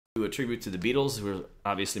do a tribute to the Beatles, who are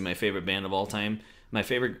obviously my favorite band of all time. My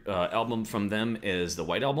favorite album from them is the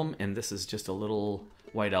White Album, and this is just a little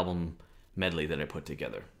White Album medley that I put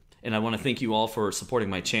together. And I want to thank you all for supporting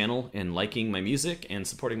my channel and liking my music and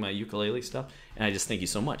supporting my ukulele stuff. And I just thank you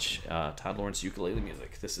so much. Todd Lorenc Ukulele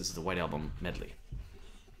Music. This is the White Album medley.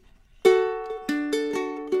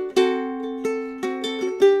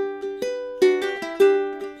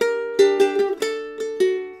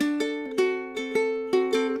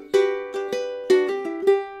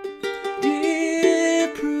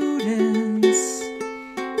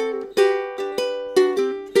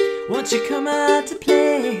 Won't you come out to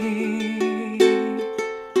play?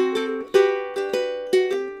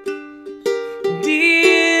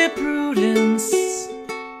 Dear Prudence,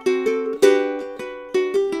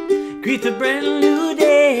 greet the brand new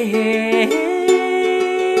day.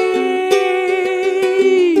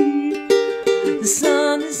 The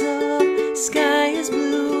sun is up, sky is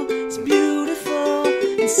blue, it's beautiful,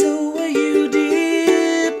 and so are you,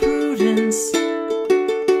 dear Prudence.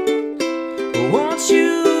 Won't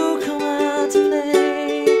you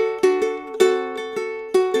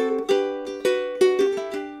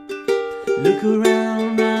look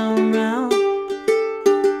around, round, round.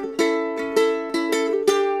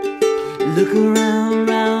 Look around,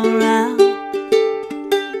 round, round.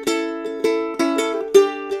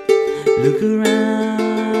 Look around.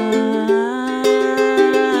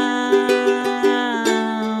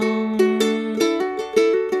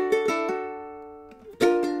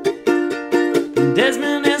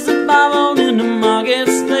 Desmond has a Bible in the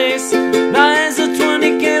marketplace, buys a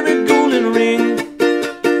 20-karat golden ring.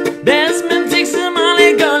 Desmond takes the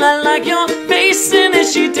money, girl, I like your face, and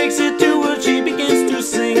as she takes it to her, she begins to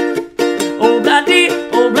sing. Oh, bloody,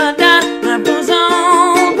 life goes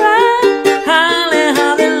on, right? Holly,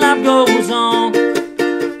 life goes on.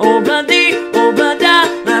 Oh, bloody,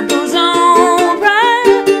 life goes on,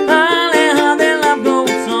 right? Holly, life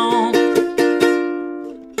goes on.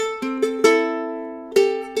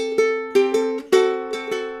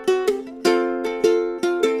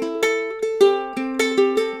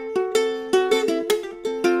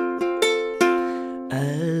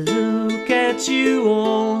 At you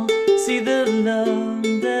all, see the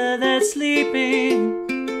lover that's sleeping,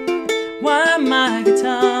 while my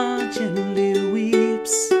guitar gently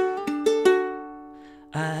weeps.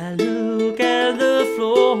 I look at the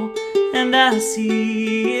floor and I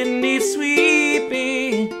see it needs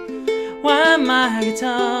sweeping, while my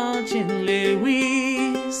guitar gently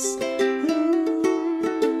weeps.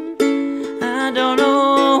 I don't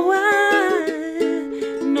know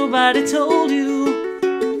why nobody told you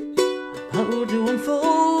how to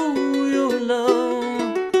unfold your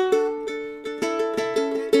love.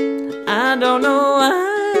 I don't know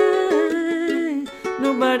why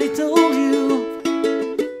nobody told you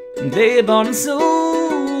they bought and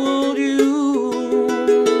sold you.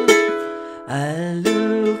 I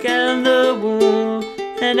look at the world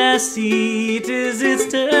and I see it as it's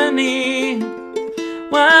turning,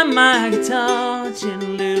 while my guitar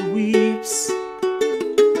gently weeps.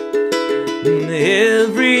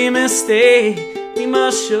 Every mistake we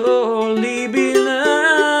must surely be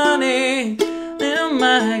learning, and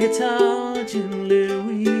my guitar gently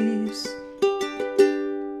weeps.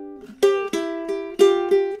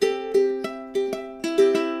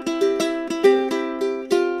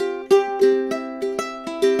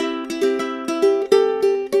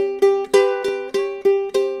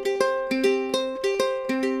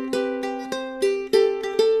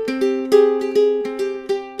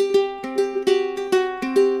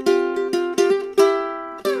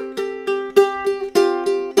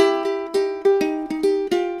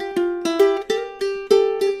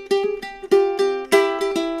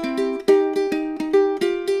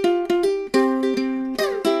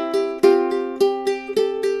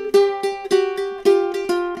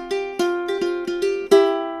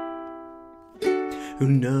 Who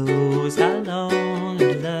knows how long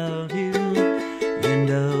I love you? You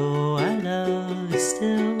know I love you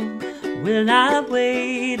still. Will I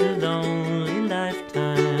wait a lonely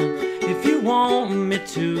lifetime? If you want me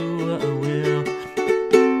to, I will.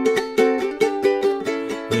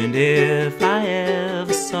 And if I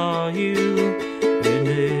ever saw you and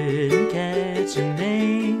didn't catch your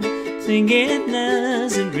name, think it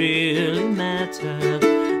doesn't really matter,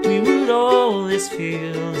 we would always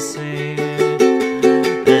feel the same.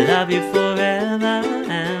 I love you forever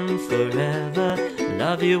and forever,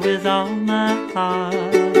 love you with all my heart.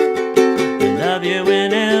 I love you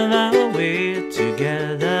whenever we're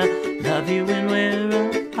together, love you when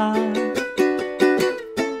we're apart.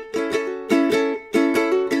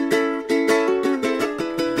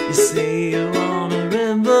 You say you're on a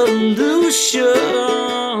river evolution.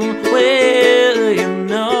 Well, you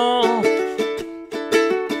know,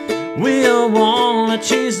 we all wanna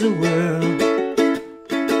change the world.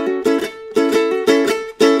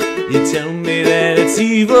 You tell me that it's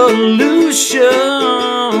evolution.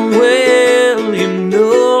 Well, you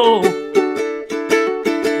know,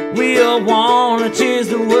 we all wanna change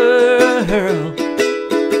the world.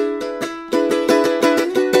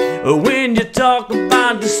 When you talk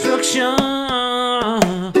about destruction,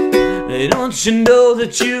 don't you know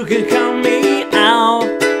that you can count me out?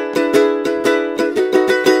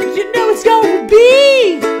 You know it's gonna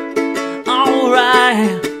be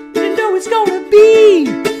alright. You know it's gonna be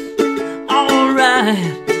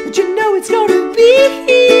alright. But you know it's gonna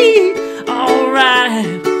be alright.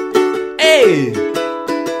 Hey,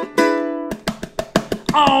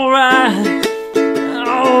 alright,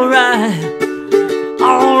 alright,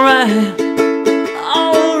 alright,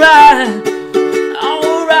 alright,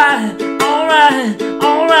 alright, alright,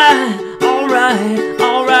 alright, alright,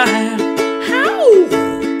 alright. How?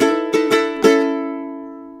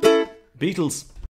 Beatles.